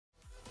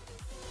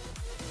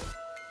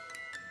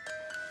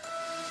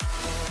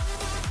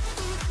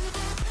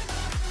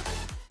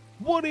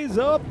What is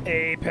up?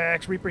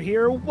 ApexReaper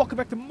here. Welcome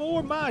back to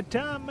more My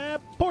Time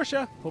at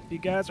Portia. Hope you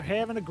guys are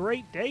having a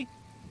great day.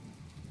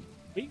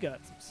 We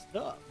got some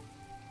stuff.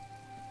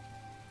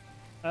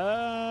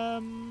 I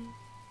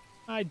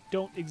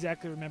don't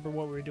exactly remember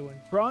what we were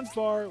doing. Bronze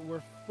bar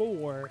were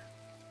for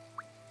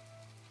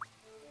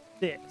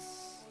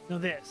this. No,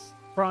 this.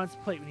 Bronze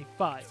plate, we need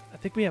 5. I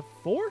think we have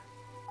 4?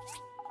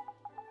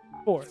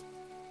 4. So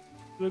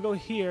we'll go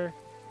here.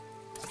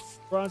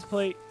 Bronze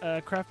plate,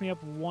 craft me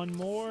up 1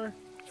 more.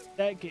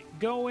 That get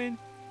going.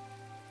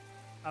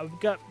 I've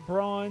got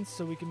bronze,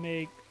 so we can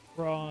make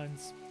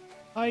bronze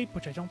pipe,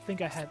 which I don't think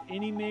I have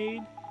any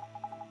made.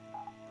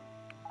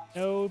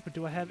 No, but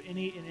do I have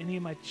any in any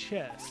of my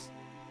chests?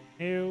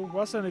 No.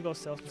 We're also gonna go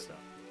sell some stuff.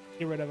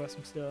 Get rid of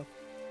some stuff.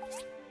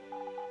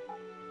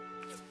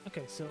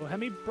 Okay, so how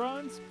many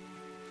bronze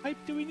pipe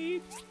do we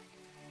need?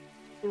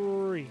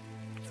 3.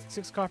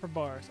 6 copper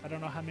bars. I don't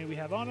know how many we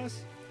have on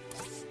us.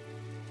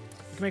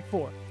 We can make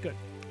 4. Good.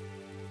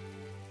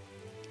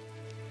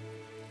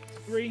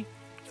 3.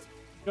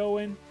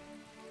 Going.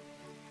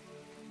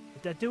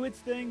 Let that do its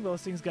thing.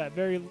 Those things got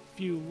very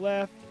few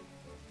left.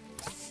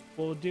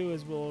 What we'll do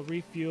is we'll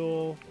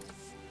refuel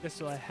just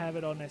so I have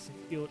it all nice and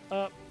fueled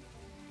up.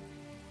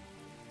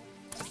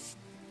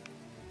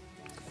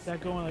 Get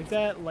that going like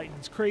that.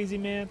 Lightning's crazy,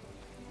 man.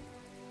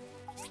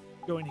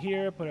 Go in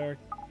here, put our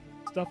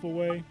stuff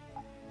away.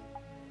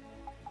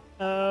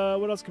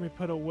 What else can we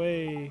put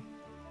away?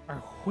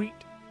 Our wheat.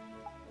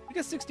 We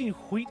got 16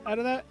 wheat out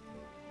of that.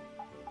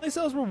 They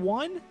sell us for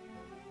 1?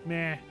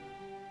 Meh.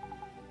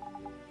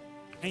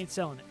 I ain't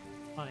selling it.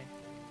 Fine.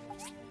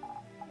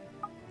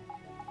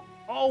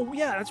 Oh,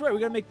 yeah, that's right.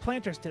 We gotta make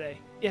planters today.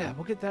 Yeah,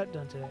 we'll get that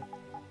done today.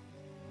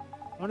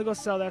 I want to go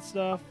sell that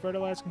stuff.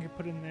 Fertilizer can get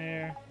put in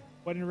there.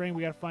 Wedding ring,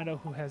 we gotta find out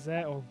who has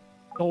that. Or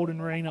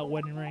golden ring, not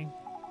wedding ring.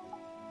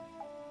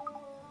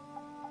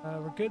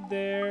 We're good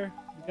there.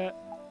 We got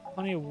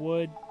plenty of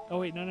wood. Oh,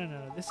 wait,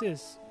 no. This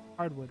is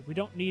hardwood. We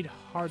don't need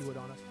hardwood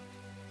on us.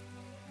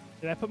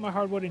 Did I put my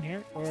hardwood in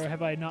here, or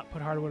have I not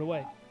put hardwood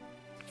away?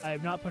 I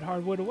have not put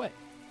hardwood away.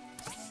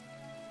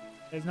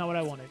 That's not what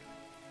I wanted.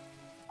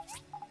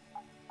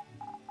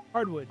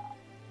 Hardwood.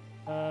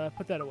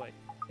 Put that away.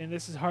 And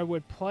this is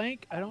hardwood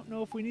plank. I don't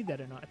know if we need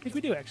that or not. I think we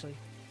do, actually,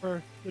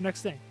 for the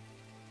next thing.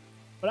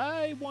 But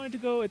I wanted to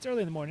go... It's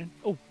early in the morning.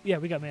 Oh, yeah,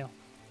 we got mail.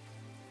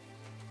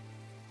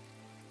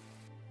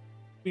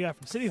 We got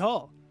from City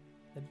Hall.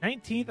 The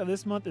 19th of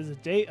this month is a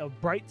day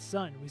of bright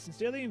sun. We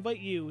sincerely invite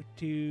you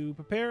to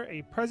prepare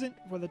a present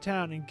for the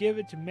town and give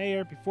it to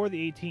Mayor before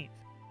the 18th.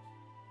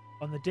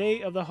 On the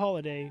day of the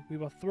holiday, we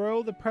will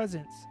throw the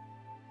presents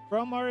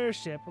from our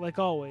airship like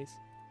always.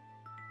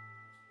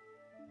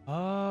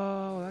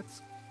 Oh,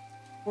 that's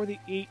for the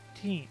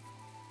 18th.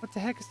 What the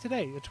heck is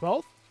today? The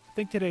 12th? I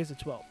think today is the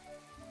 12th.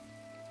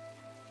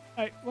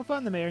 Alright, we'll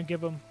find the mayor and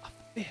give him a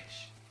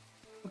fish.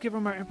 We'll give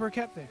him our emperor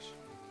catfish.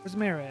 Where's the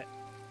mayor at?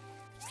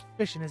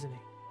 Fishing, isn't he?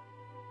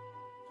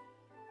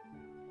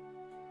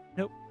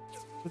 Nope.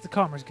 With the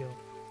Commerce Guild.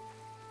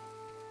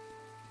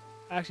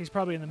 Actually, he's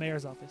probably in the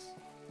mayor's office.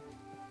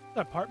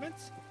 The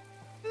apartments?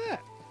 Look at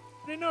that.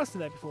 I didn't notice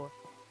that before.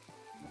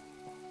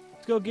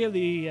 Let's go give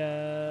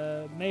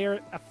the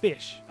mayor a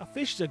fish. A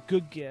fish is a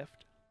good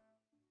gift.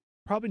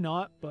 Probably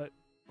not, but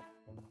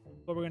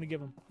what we're going to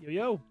give him.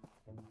 Yo.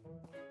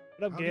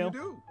 What up, Gail? How do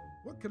you do?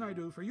 What can I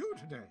do for you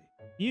today?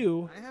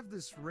 You? I have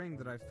this ring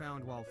that I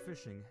found while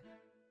fishing.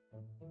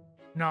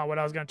 Not what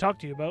I was going to talk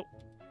to you about.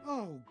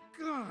 Oh,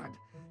 God!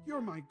 You're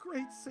my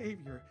great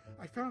savior.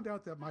 I found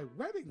out that my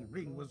wedding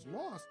ring was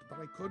lost, but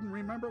I couldn't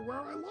remember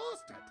where I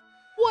lost it.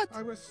 What?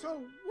 I was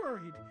so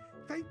worried.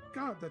 Thank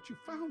God that you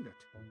found it.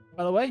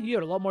 By the way, you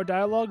had a lot more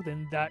dialogue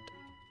than that.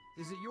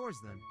 Is it yours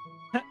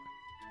then?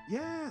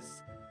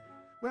 Yes.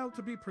 Well,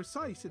 to be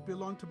precise, it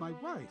belonged to my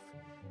wife.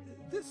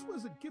 This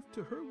was a gift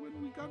to her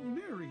when we got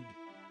married.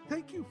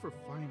 Thank you for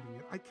finding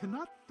it. I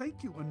cannot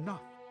thank you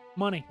enough.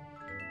 Money.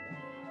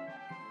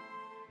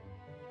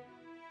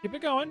 Keep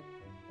it going.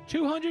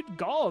 200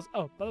 galls.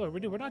 Oh, by the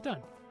way, we're not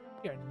done.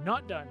 We are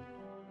not done.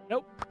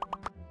 Nope.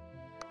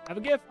 Have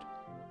a gift.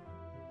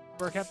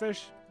 For a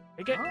catfish.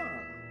 Take it. Ah,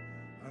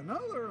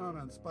 another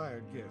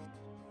uninspired gift.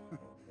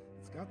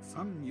 It's got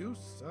some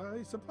use,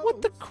 I suppose.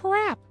 What the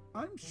crap?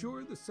 I'm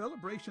sure the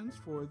celebrations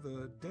for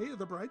the Day of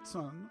the Bright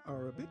Sun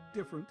are a bit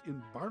different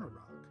in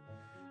Barnarock.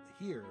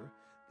 Here,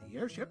 the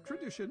airship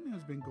tradition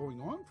has been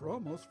going on for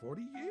almost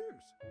 40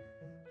 years.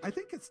 I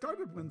think it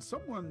started when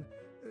someone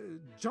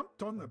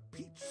jumped on the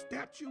peach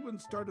statue and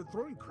started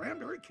throwing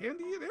cranberry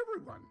candy at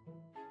everyone.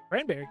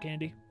 Cranberry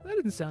candy? That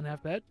didn't sound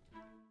half bad.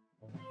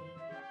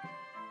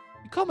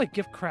 You call my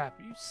gift crap.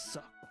 You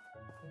suck.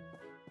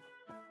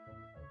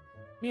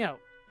 Meow.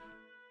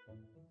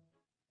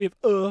 We have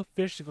a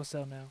fish to go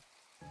sell now.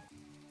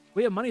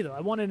 We have money though.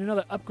 I wanted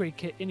another upgrade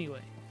kit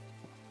anyway.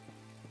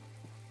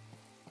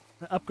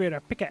 Upgrade our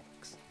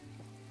pickaxe.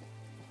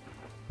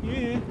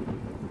 Yeah.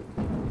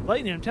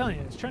 Lightning, I'm telling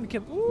you, it's trying to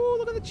kill. Ooh,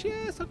 look at the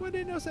chest. How come I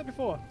didn't notice that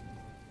before?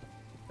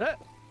 Hut.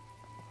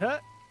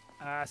 Hut.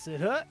 I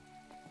said hut.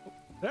 Oh,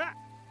 ah.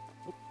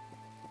 Oh.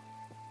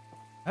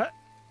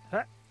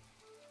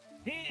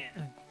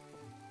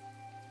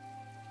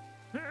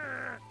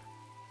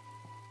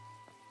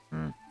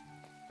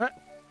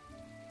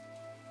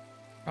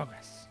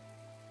 Progress.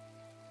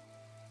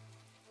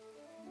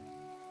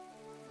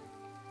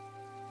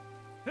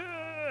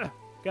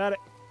 Got it.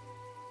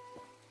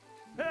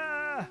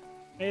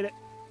 Made it.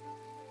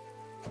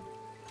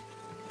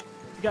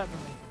 You got me.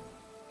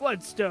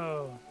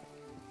 Bloodstone.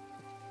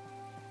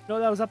 Know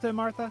that was up there,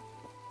 Martha?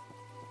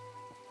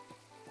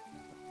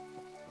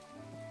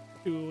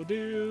 Cool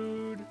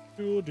dude.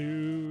 Cool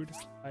dude.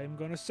 I'm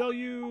gonna sell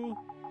you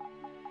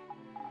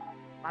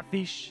my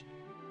fish.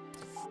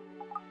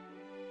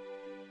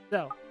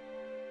 So,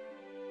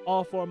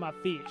 all for my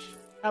fish.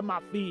 Have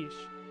my fish.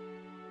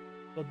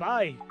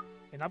 Goodbye.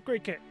 An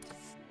upgrade kit.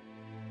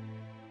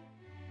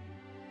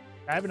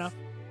 I have enough.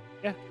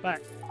 Yeah, bye.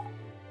 See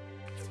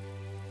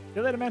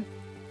you later, man.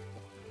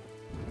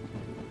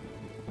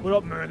 What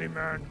up, manly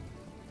man?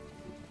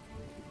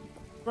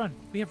 Run.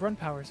 We have run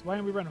powers. Why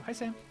aren't we running? Hi,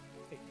 Sam.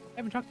 Hey, I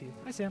haven't talked to you.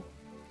 Hi, Sam.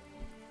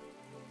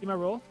 See my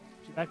roll?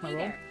 She back my Hey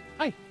roll? there.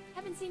 Hi.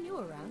 Haven't seen you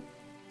around.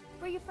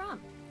 Where you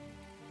from?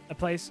 A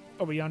place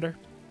over yonder.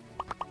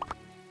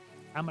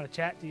 I'm gonna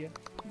chat to you.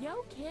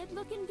 Yo, kid,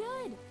 looking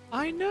good.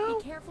 I know.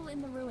 Be careful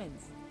in the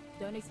ruins.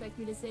 Don't expect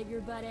me to save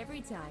your butt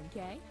every time,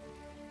 okay?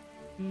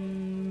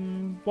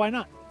 Why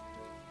not?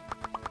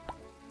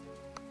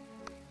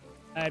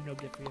 I have no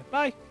gift for you.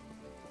 Bye.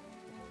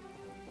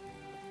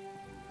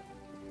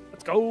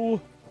 Let's go.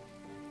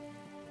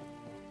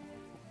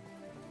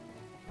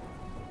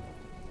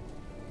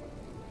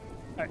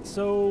 Alright,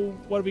 so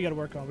what do we got to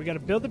work on? We got to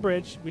build the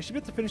bridge. We should be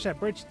able to finish that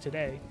bridge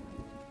today.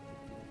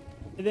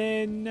 And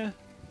then,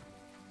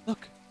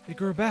 look, they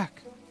grew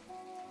back.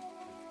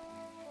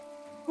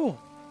 Cool.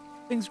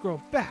 Things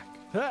grow back.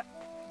 Huh.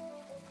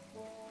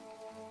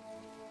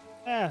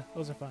 Ah,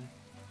 those are fine.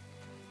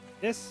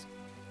 This.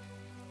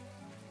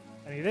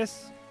 I need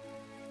this.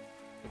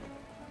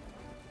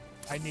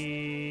 I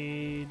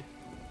need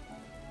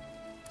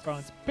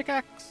bronze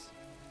pickaxe.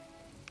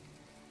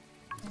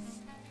 There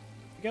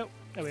we go.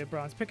 Now we have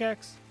bronze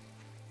pickaxe.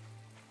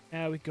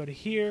 Now we go to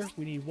here.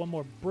 We need one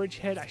more bridge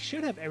head. I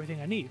should have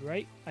everything I need,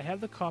 right? I have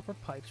the copper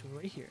pipes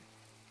right here.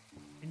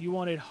 And you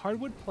wanted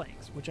hardwood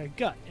planks, which I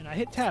got. And I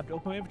hit tab to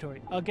open my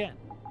inventory again.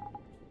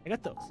 I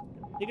got those.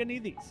 I think I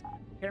need these.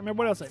 Can't remember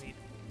what else I need.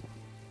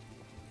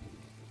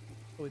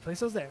 But we place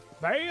those there.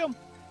 Bam!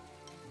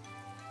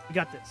 We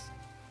got this.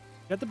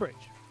 We got the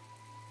bridge.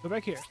 Go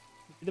back here.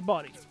 We need the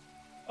body.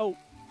 Oh,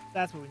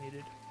 that's what we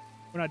needed.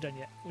 We're not done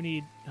yet. We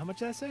need... How much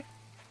did I say?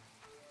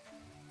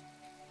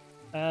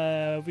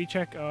 We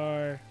check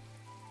our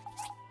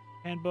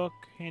handbook.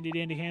 Handy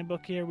dandy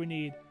handbook here. We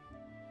need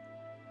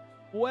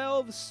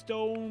 12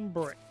 stone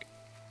brick.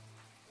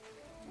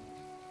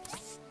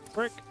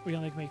 Brick. We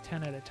only can make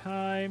 10 at a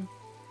time.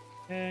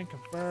 And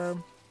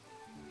confirm.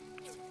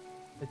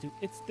 Let's do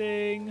its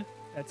thing.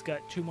 That's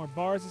got 2 more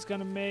bars it's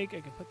gonna make.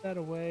 I can put that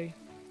away.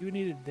 You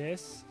needed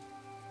this.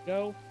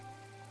 Go.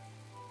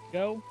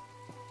 Go.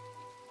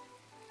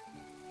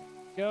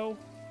 Go.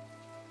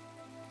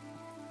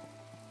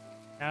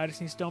 Now I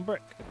just need stone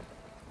brick.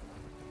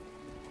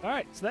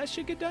 Alright, so that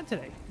should get done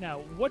today. Now,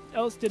 what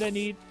else did I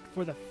need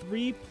for the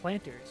 3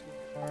 planters?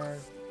 Or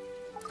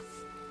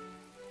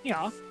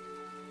yeah.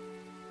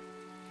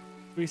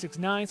 3, 6,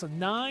 9. So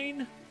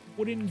 9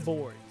 wooden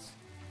boards.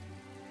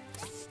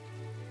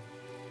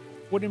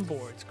 Wooden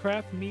boards.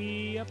 Craft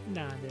me up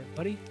 9 there,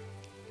 buddy.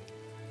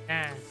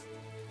 And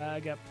I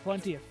got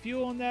plenty of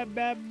fuel on that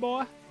bad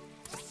boy.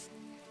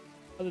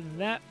 Other than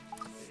that,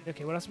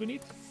 okay, what else do we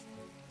need?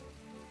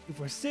 2,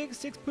 4, 6,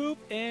 6 poop,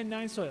 and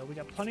 9 soil. We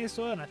got plenty of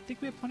soil, and I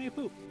think we have plenty of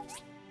poop.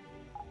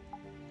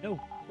 No,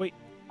 wait.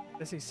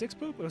 Did I say 6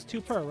 poop? It was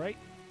 2 per, right?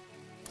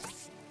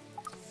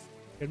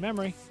 Good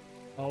memory.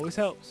 Always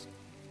helps.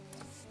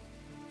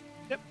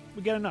 Yep,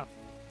 we got enough.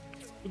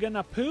 We got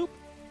enough poop.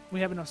 We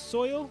have enough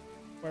soil.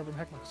 Wherever the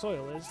heck my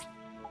soil is.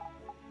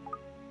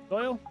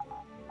 Soil.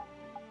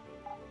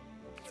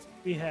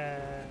 We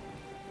have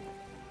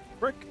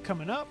brick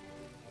coming up.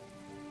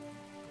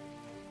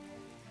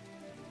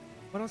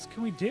 What else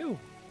can we do?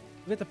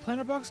 We got the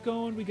planter box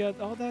going. We got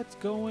all that's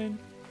going.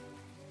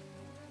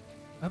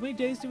 How many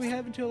days do we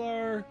have until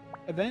our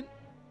event?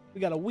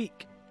 We got a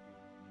week.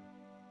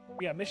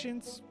 We got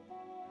missions.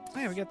 Oh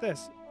yeah, we got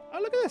this. Oh,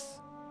 look at this.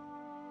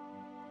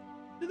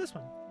 Do this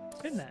one.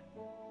 Spin that.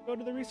 Go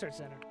to the research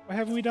center. Why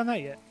haven't we done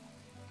that yet?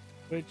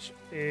 Which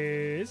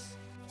is...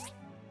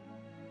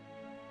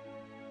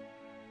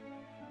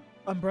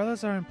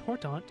 Umbrellas are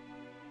important.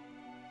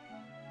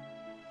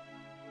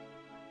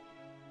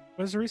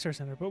 Where's the research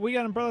center? But we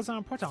got umbrellas are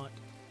important.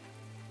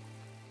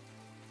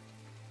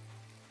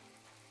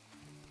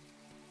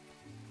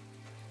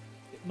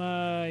 Get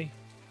my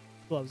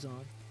gloves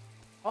on.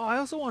 Oh, I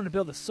also wanted to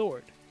build a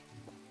sword.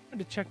 I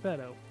wanted to check that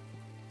out.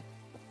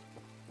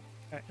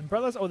 Alright,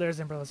 umbrellas. Oh, there's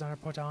umbrellas are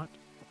important.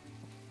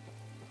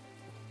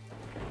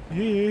 Yeah.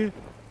 Is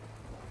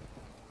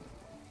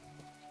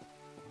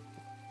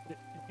it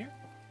in here?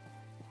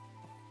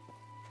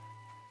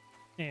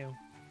 No.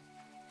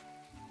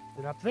 Is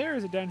it up there or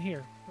is it down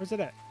here? Where's it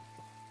at?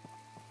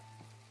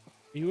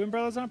 Are you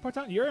umbrellas are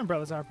important? Your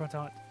umbrellas are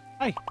important.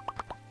 Hi.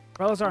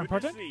 Umbrellas are Good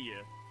important? to see you.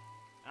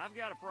 I've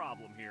got a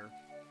problem here.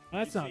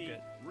 That's You not see,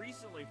 good.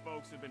 Recently,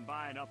 folks have been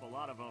buying up a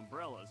lot of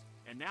umbrellas,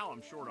 and now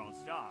I'm short on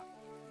stock.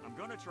 I'm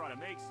gonna try to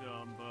make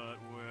some, but,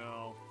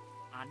 well,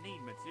 I need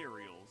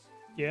materials.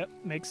 Yep,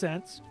 makes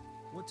sense.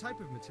 What type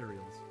of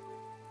materials?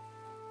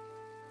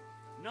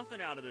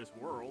 Nothing out of this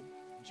world.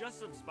 Just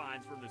some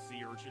spines from the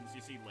sea urchins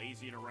you see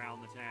lazying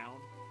around the town.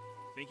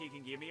 Think you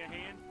can give me a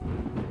hand?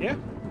 Yeah.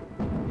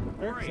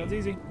 Sure, Great. sounds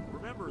easy.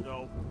 Remember,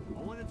 though,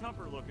 only the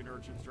tougher-looking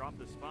urchins drop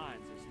the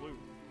spines as loot.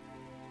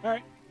 All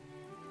right.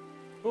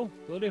 Cool.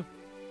 Will do.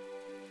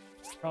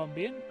 Problem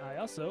being, I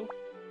also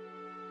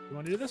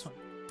want to do this one.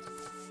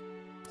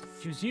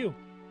 Choose you.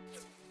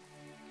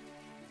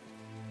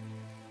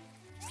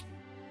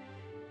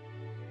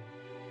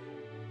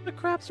 The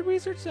crap's a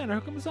research center. How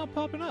come it's not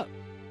popping up?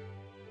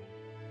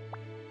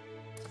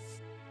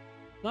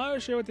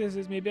 Not sure what this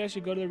is. Maybe I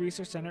should go to the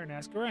research center and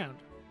ask around.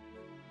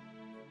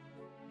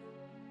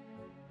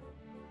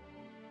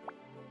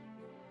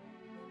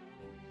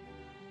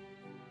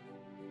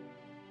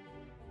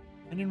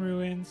 Ben in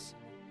Ruins.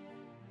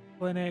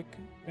 Clinic.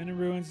 Ben in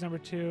Ruins number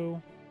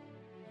 2.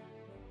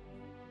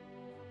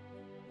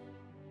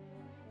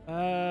 I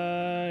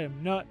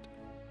am not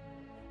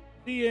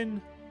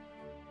seeing.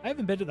 I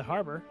haven't been to the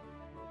harbor.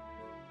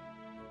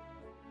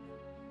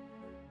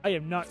 I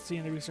am not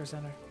seeing the research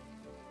center.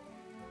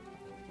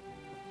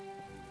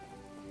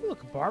 Ooh,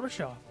 look, a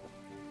barbershop.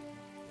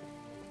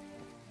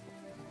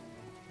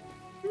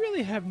 We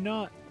really have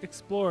not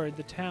explored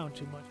the town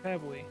too much,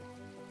 have we?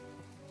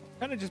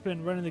 Kind of just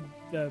been running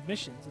the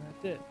missions, and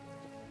that's it.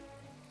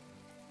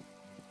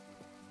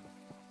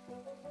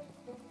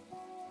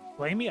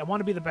 Blame me? I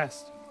want to be the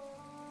best.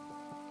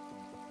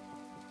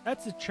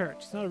 That's a church.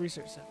 It's not a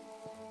research center.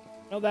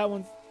 No, that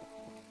one's...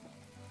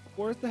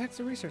 Where's the heck's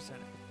a research center?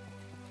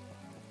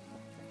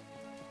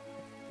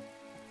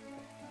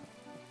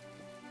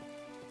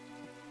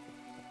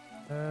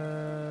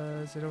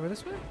 Is it over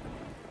this way?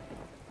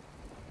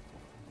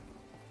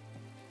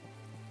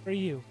 Where are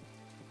you?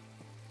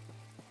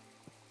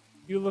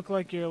 You look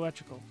like you're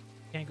electrical.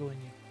 Can't go in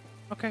you.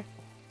 Okay.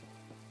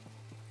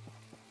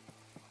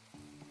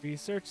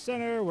 Research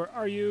center, where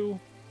are you?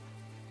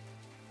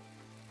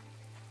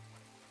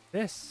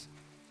 This.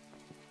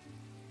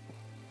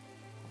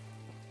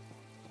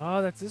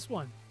 Oh, that's this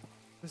one.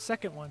 The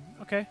second one.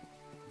 Okay.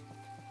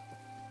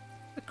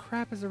 What the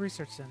crap is a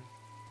research center?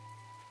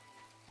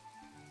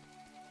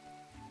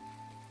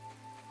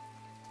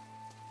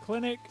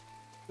 Clinic,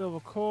 silver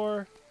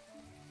core.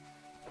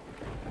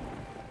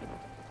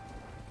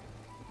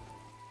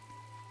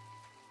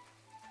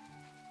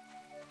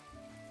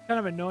 Kind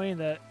of annoying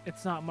that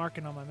it's not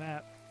marking on my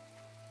map.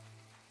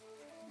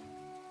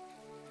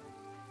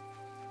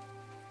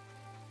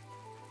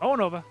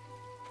 Going over.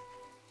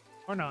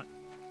 Or not.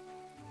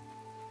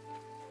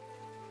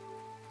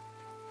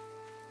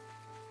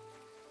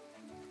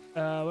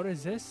 What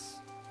is this?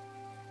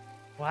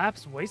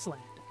 Collapsed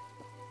wasteland.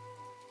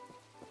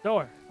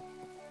 Door.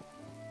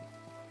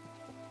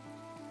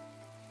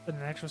 Is that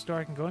an actual store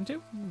I can go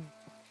into?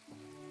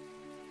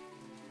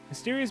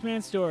 Mysterious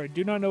man's store.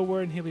 Do not know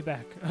where and he'll be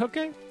back.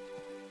 Okay.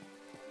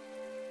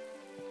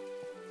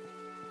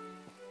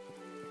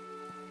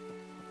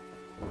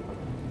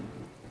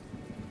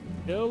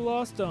 Still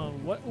lost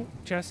on what? Ooh,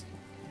 chest.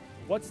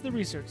 What's the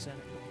research center?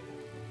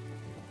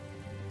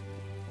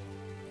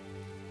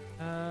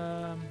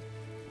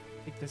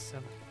 Take this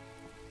summer.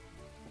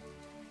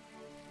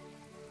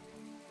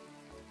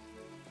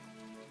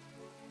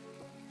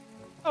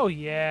 Oh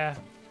yeah.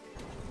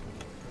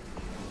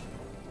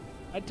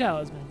 A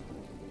talisman.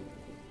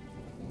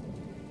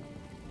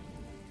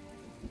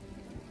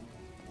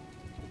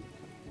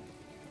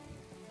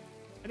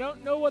 I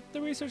don't know what the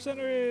research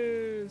center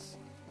is.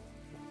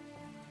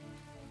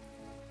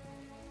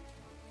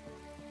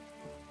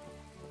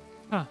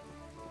 Huh.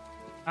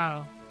 I don't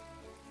know.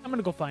 I'm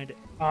gonna go find it.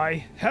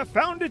 I have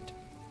found it!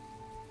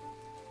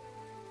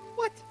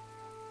 What?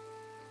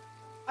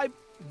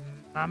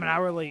 I'm an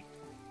hour late.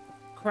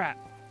 Crap.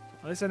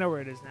 At least I know where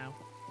it is now.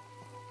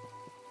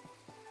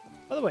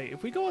 By the way,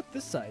 if we go out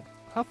this side,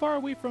 how far are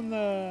we from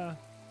the...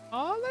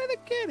 Oh, look at the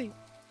kitty!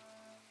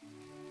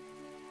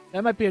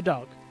 That might be a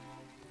dog.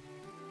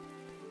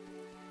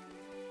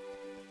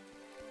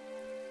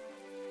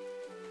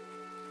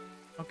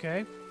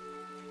 Okay.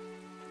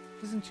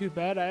 Isn't too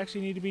bad. I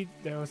actually need to be...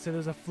 There, so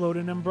there's a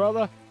floating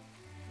umbrella.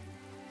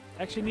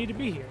 I actually need to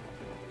be here.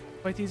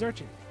 Fight these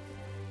urchins.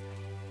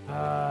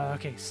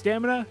 Okay,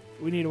 stamina,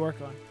 we need to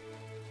work on.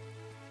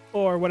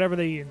 Or whatever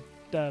the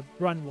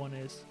run one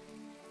is.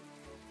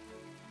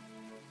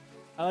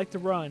 I like to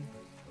run.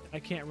 I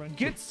can't run.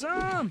 Get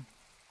some!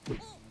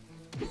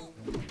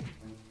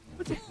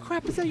 What the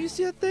crap is that? You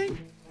see that thing?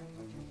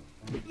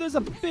 There's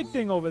a big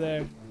thing over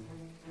there.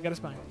 I got a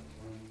spine.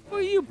 Oh,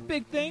 you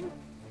big thing!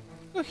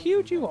 Look how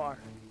huge you are.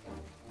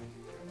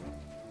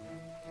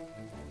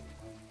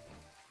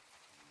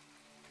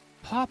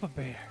 Papa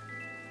Bear.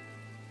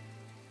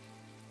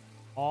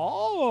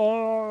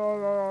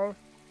 Oh.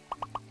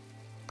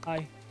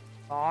 Bye.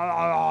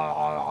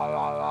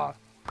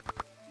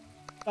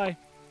 Bye.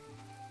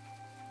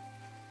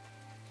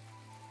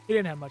 He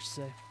didn't have much to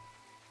say.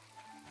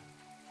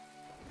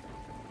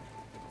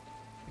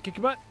 Kick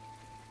your butt.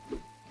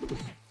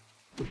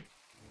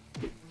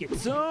 Get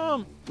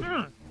some.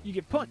 You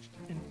get punched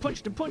and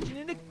punched and punched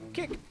and a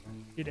kick.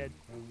 You're dead.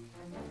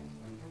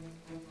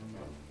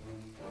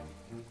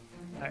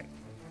 Alright.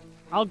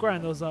 I'll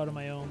grind those out on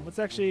my own. Let's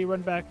actually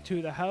run back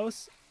to the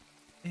house.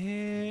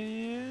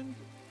 And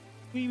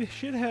we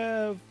should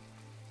have...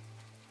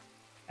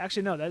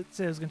 Actually, no, that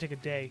said it was going to take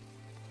a day.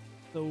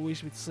 So we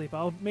should sleep.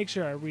 I'll make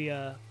sure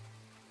I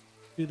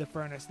do the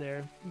furnace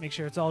there. Make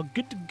sure it's all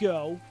good to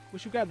go. We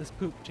should grab this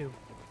poop, too.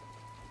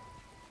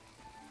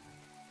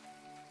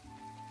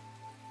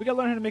 We gotta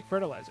learn how to make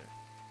fertilizer.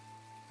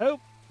 Oh,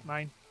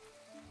 mine.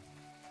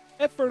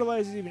 If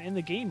fertilizer is even in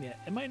the game yet,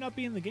 it might not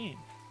be in the game.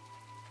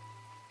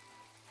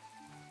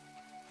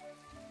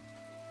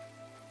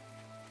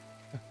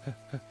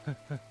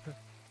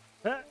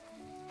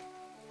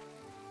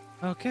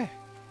 Okay.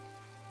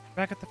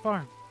 Back at the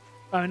farm.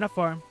 Not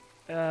farm.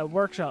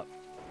 Workshop.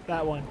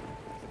 That one.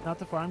 Not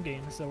the farm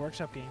game. This is a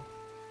workshop game.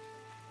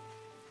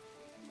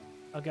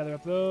 I'll gather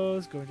up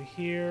those. Go into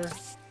here.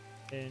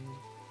 And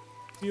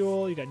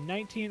fuel. You got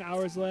 19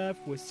 hours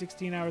left with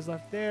 16 hours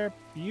left there.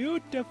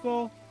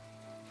 Beautiful.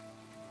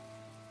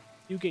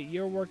 You get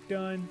your work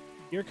done.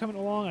 You're coming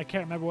along. I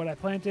can't remember what I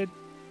planted.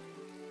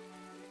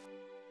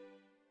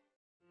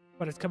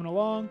 But it's coming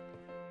along.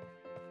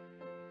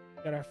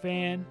 Got our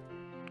fan.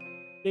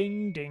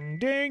 Ding, ding,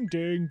 ding,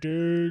 ding,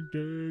 ding,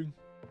 ding.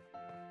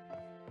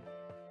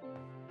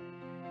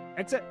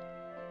 Exit.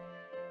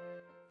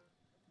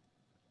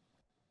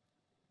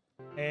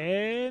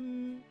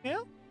 And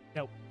mail?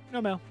 Nope.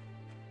 No mail.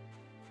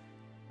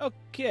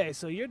 Okay,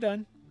 so you're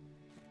done.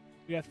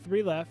 We have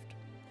 3 left.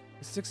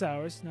 6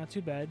 hours. Not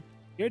too bad.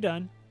 You're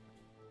done.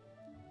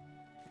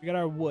 We got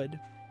our wood.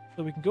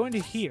 So we can go into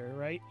here,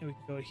 right? And we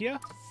can go here.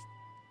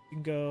 We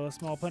can go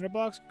small planter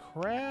box,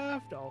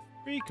 craft, all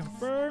 3,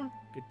 confirm.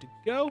 Good to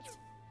go.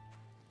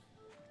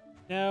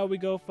 Now we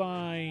go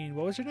find,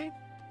 what was her name?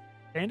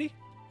 Sandy?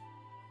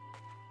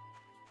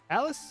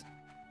 Alice?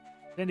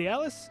 Sandy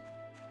Alice?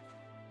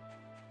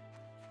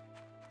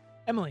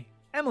 Emily.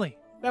 Emily.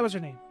 That was her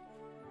name.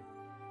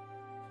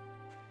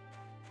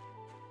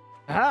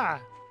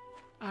 Ah!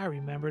 I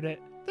remembered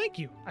it. Thank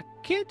you. I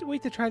can't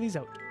wait to try these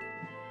out.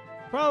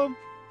 No problem.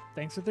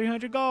 Thanks for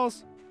 300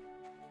 galls.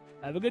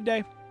 Have a good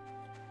day.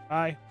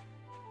 Bye.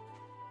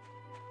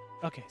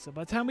 Okay, so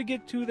by the time we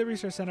get to the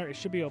resource center, it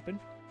should be open.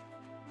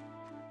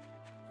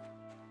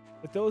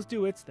 Let those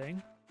do its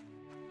thing.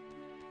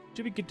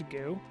 Should be good to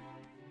go.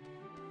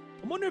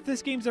 I wonder if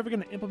this game's ever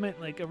going to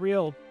implement like a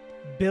real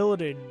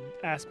building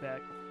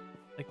aspect.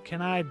 Like,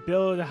 can I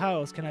build a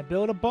house? Can I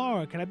build a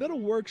barn? Can I build a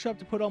workshop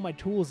to put all my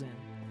tools in?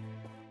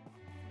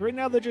 Right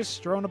now, they're just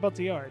strewn about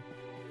the yard.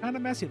 Kind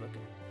of messy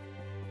looking.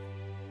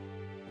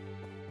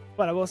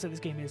 But I will say this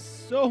game is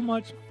so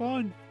much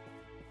fun.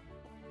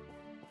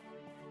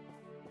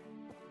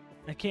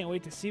 I can't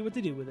wait to see what they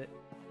do with it.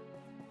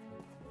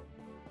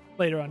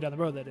 Later on down the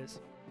road, that is.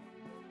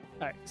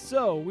 Alright,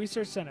 so,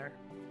 research center.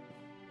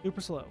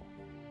 Super slow.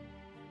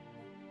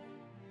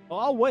 Well,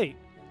 I'll wait.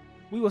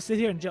 We will sit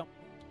here and jump.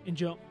 And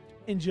jump.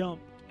 And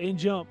jump. And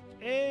jump.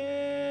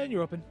 And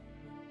you're open.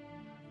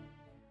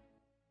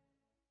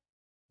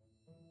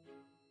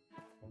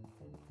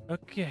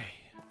 Okay.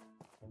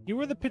 You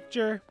were the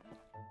picture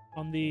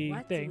on the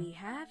thing. What do we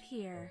have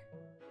here?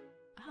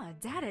 Oh, a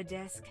data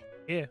disk.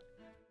 Yeah.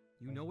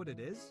 You know what it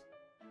is?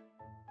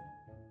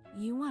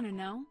 You want to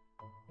know?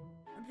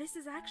 This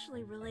is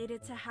actually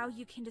related to how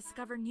you can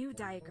discover new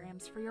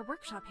diagrams for your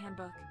workshop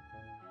handbook.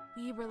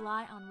 We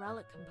rely on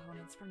relic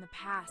components from the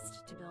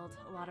past to build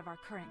a lot of our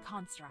current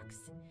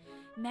constructs.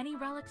 Many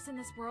relics in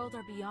this world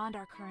are beyond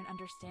our current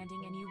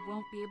understanding, and you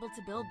won't be able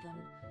to build them.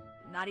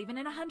 Not even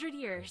in 100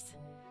 years.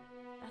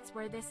 That's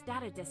where this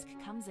data disk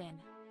comes in.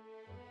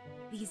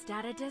 These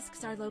data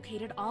disks are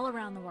located all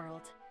around the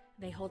world.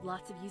 They hold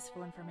lots of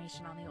useful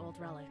information on the old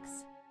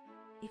relics.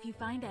 If you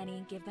find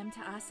any, give them to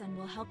us and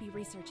we'll help you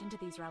research into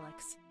these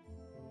relics.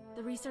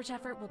 The research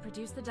effort will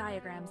produce the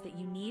diagrams that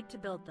you need to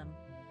build them.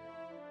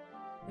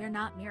 We're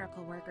not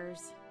miracle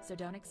workers, so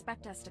don't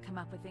expect us to come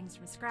up with things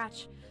from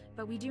scratch,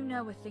 but we do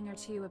know a thing or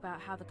two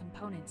about how the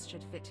components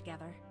should fit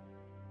together.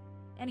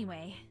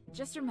 Anyway,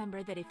 just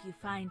remember that if you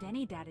find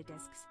any data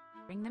disks,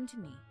 bring them to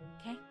me,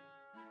 okay?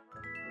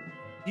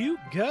 You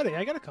got it.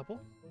 I got a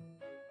couple.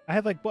 I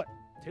have like, what,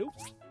 2?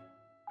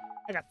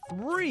 I got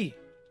 3.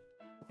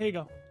 Here you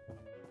go.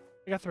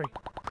 I got 3.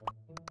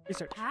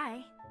 Research.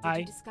 Hi. Hi.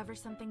 Did you discover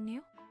something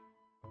new?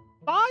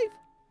 5?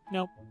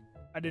 No,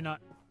 I did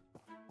not.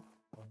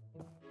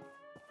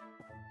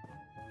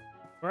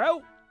 We're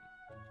out.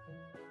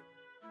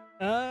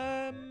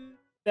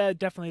 That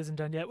definitely isn't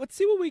done yet. Let's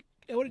see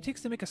what it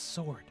takes to make a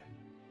sword.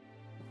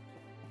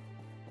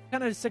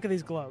 Kind of sick of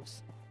these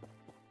gloves.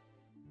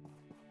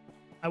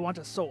 I want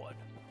a sword.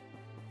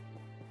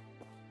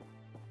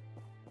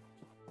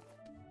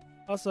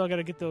 Also, I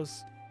gotta get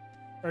those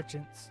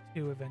urchins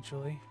too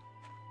eventually.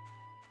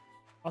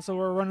 Also,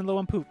 we're running low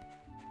on poop.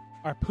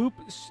 Our poop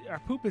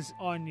is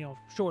on,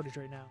 shortage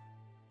right now.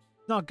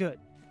 It's not good.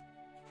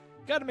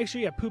 Got to make sure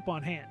you have poop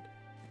on hand.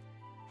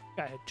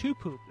 Guy had 2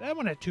 poop. That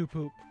one had 2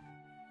 poop.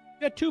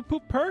 You got 2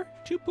 poop per?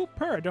 2 poop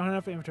per. I don't have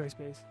enough inventory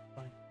space.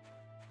 Fine.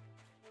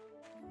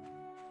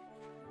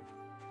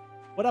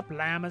 What up,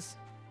 llamas?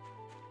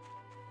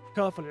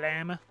 Colorful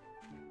llama.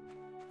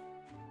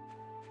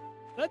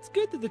 That's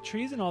good that the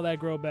trees and all that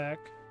grow back.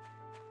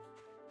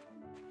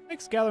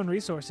 Makes gathering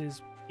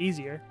resources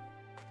easier.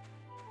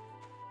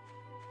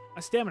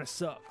 My stamina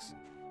sucks.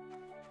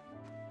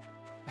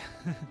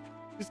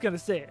 Just gonna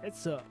say it. It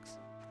sucks.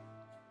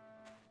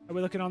 Are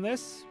we looking on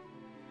this?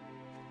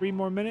 3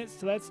 more minutes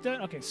till that's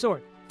done. Okay,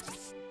 sword.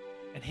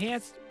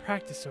 Enhanced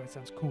practice sword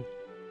sounds cool.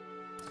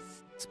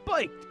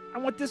 Spiked. I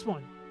want this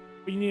one.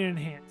 But you need an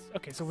enhanced.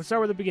 Okay, so we'll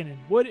start with the beginning.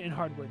 Wood and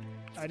hardwood.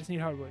 I just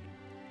need hardwood.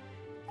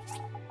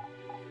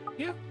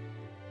 Yeah.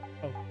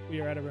 Oh,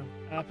 we are out of room.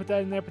 Put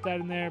that in there. Put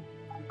that in there.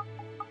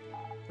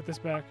 Put this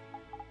back.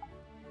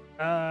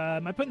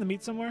 Am I putting the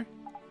meat somewhere?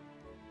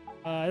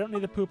 I don't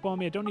need the poop on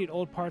me. I don't need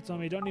old parts on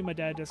me. I don't need my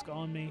dad disc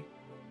on me.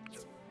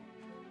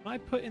 Am I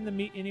putting the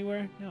meat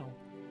anywhere? No.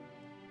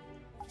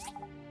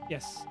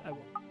 Yes, I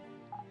will.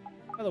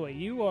 By the way,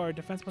 you are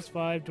defense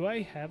 +5. Do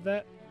I have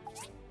that?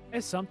 I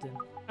have something.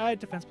 I had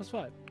defense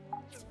 +5.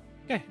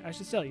 Okay, I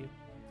should sell you.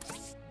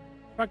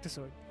 Practice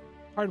sword.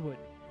 Hardwood.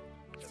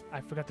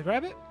 I forgot to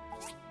grab it.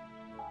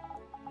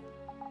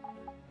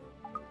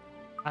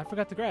 I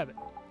forgot to grab it.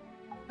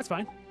 That's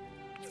fine.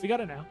 We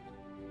got it now.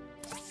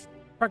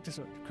 Practice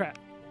sword. Craft.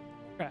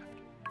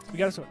 We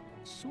got a sword.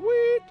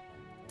 Sweet!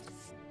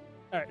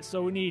 Alright,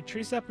 so we need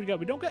tree sap. We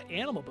don't got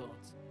animal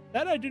bones.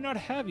 That I do not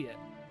have yet.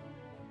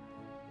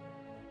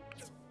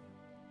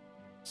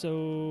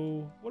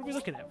 So, what are we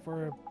looking at?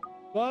 For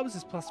gloves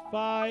is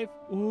 +5.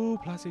 Ooh,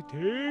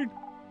 +18.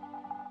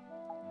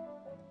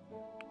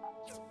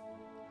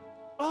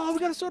 Oh, we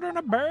got a sword on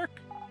a bark.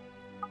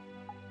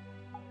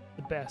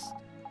 The best.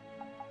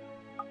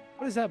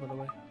 What is that, by the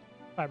way?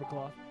 Fiber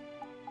cloth.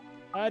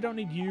 I don't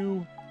need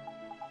you.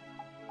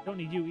 Don't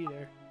need you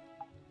either.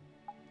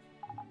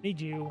 Need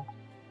you.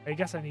 I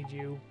guess I need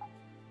you.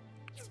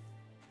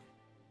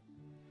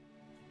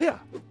 Yeah.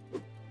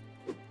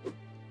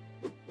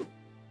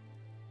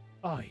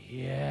 Oh,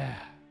 yeah.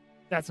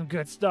 That's some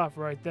good stuff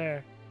right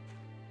there.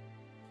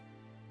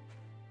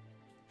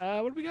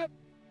 What do we got?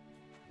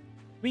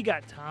 We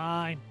got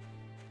time.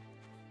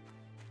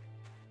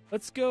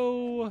 Let's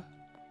go.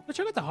 Let's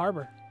check out the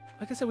harbor.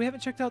 Like I said, we haven't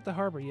checked out the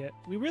harbor yet.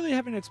 We really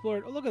haven't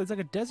explored. Oh, look, it's like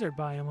a desert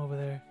biome over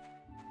there.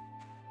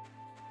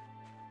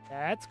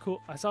 That's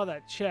cool. I saw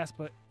that chest,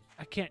 but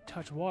I can't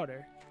touch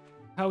water.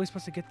 How are we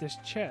supposed to get this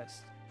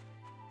chest?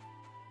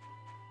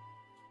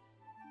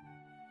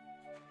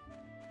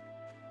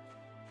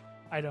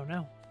 I don't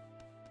know.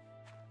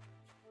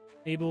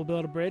 Maybe we'll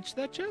build a bridge to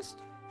that chest?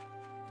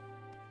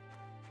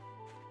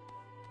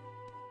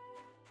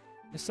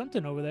 There's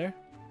something over there.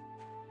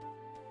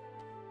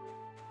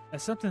 And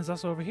something's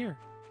also over here.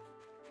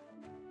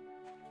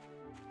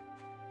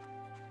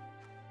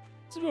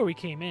 This is where we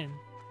came in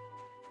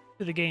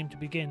to the game to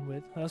begin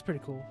with. That was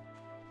pretty cool.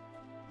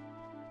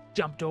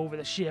 Jumped over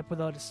the ship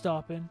without it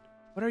stopping.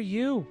 What are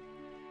you?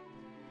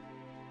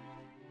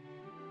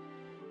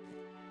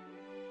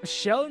 A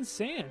shell and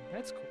sand.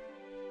 That's cool.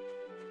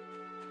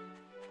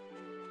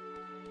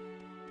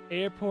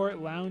 Airport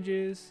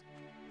lounges.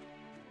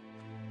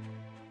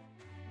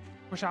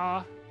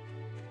 Portia.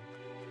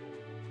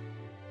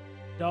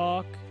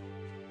 Dock.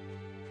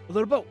 A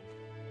little boat.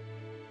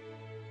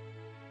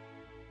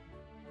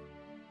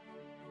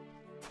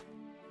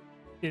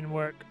 Didn't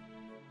work.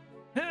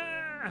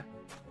 Ah!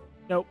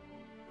 Nope.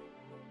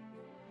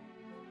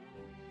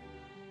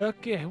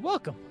 Okay,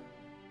 welcome.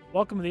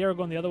 Welcome to the arrow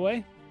going the other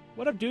way.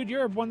 What up, dude?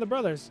 You're one of the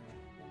brothers.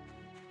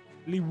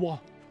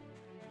 Liwa.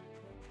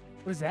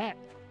 What is that?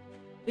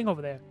 Thing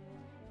over there.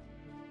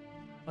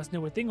 Must know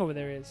what thing over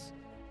there is.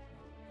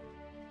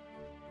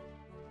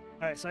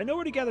 Alright, so I know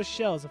where to gather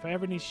shells if I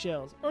ever need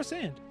shells. Or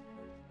sand.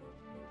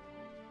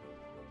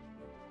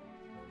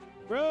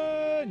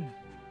 Run!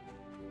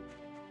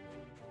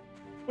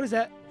 What is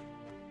that?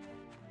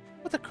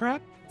 What the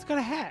crap? It's got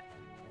a hat.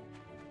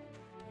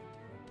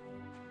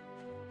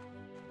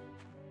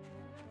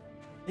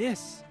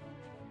 This.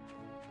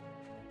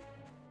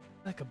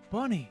 Like a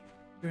bunny.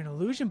 You're an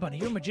illusion bunny.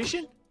 You're a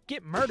magician?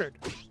 Get murdered.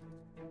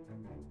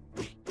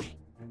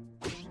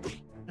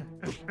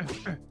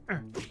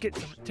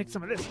 Take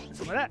some of this and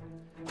some of that.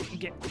 And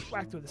get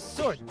whacked with a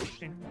sword.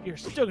 And you're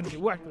still going to get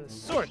whacked with a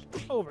sword.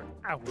 Over.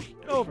 Ow.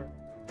 Over.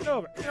 And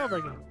over. And over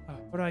again. Oh,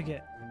 what do I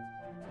get?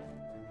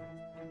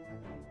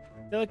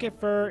 Delicate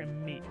fur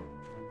and meat.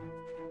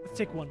 Let's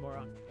take one more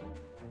on.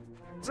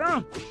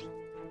 Some!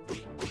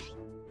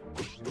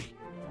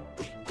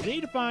 I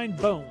need to find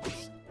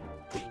bones.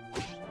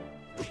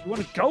 You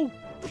want to go?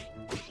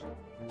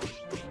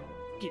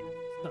 Get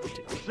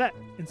some of that,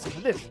 and some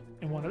of this,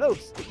 and one of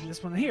those, and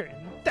this one here,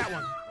 and that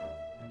one.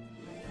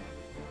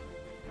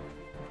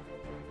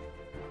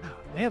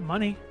 They have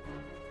money.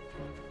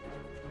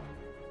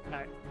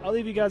 Alright, I'll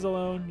leave you guys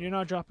alone. You're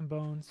not dropping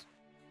bones.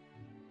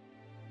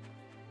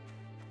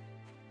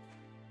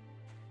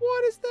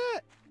 What is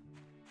that?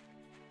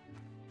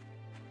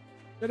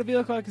 Is that a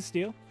vehicle I can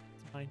steal?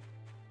 It's mine.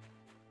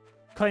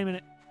 Claiming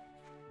it.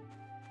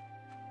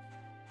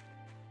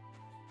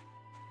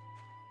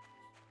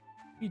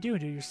 What are you doing,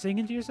 dude? You're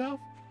singing to yourself?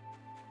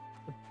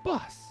 The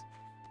bus.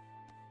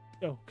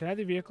 Yo, can I have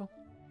the vehicle?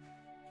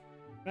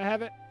 Can I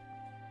have it?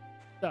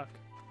 Stuck.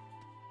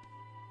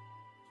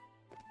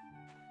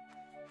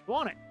 I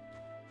want it.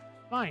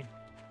 Fine.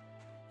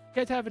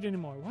 Can't have it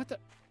anymore. What the?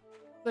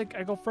 Like,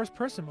 I go first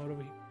person mode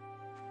over here.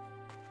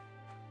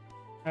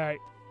 Alright.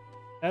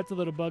 That's a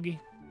little buggy.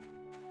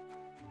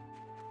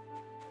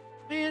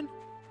 Man.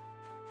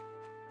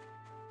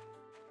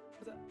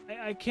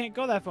 I can't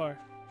go that far.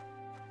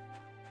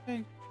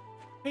 Okay.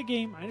 Hey,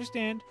 game. I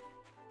understand.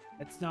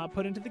 It's not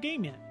put into the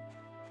game yet.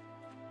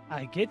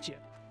 I get you.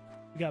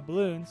 We got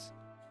balloons.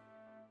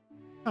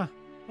 Huh.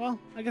 Well,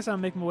 I guess I'll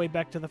make my way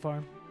back to the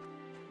farm.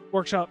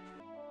 Workshop.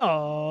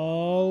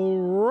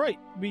 Alright.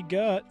 We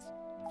got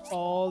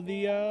all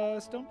the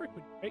stone brick,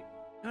 right?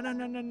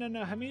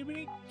 No. How many do we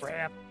need?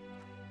 Crap.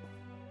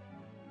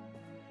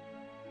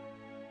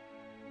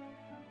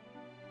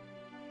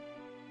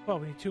 Oh,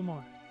 we need 2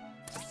 more.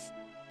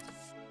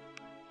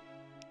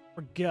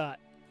 Forgot.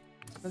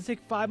 Let's take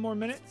 5 more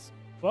minutes.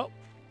 Well,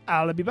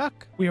 I'll be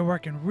back. We are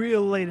working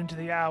real late into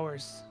the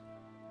hours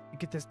to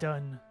get this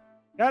done.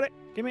 Got it.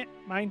 Give me it.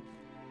 Mine.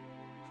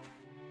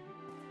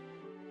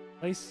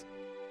 Place.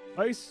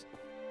 Place.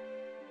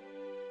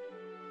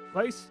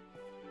 Place.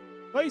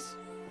 Place.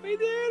 We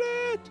did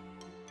it!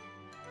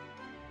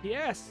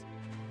 Yes.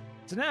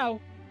 So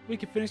now we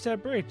can finish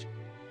that bridge.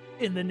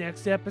 In the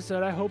next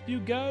episode, I hope you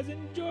guys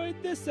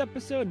enjoyed this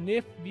episode. And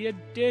if you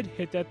did,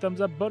 hit that thumbs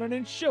up button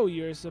and show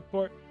your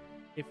support.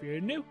 If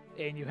you're new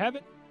and you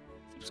haven't,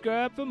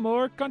 subscribe for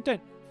more content.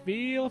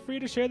 Feel free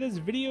to share this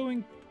video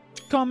and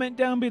comment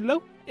down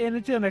below. And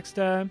until next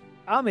time,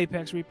 I'm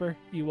ApexReaper.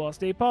 You all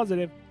stay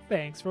positive.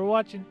 Thanks for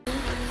watching.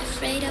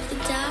 Afraid of the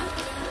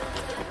dark?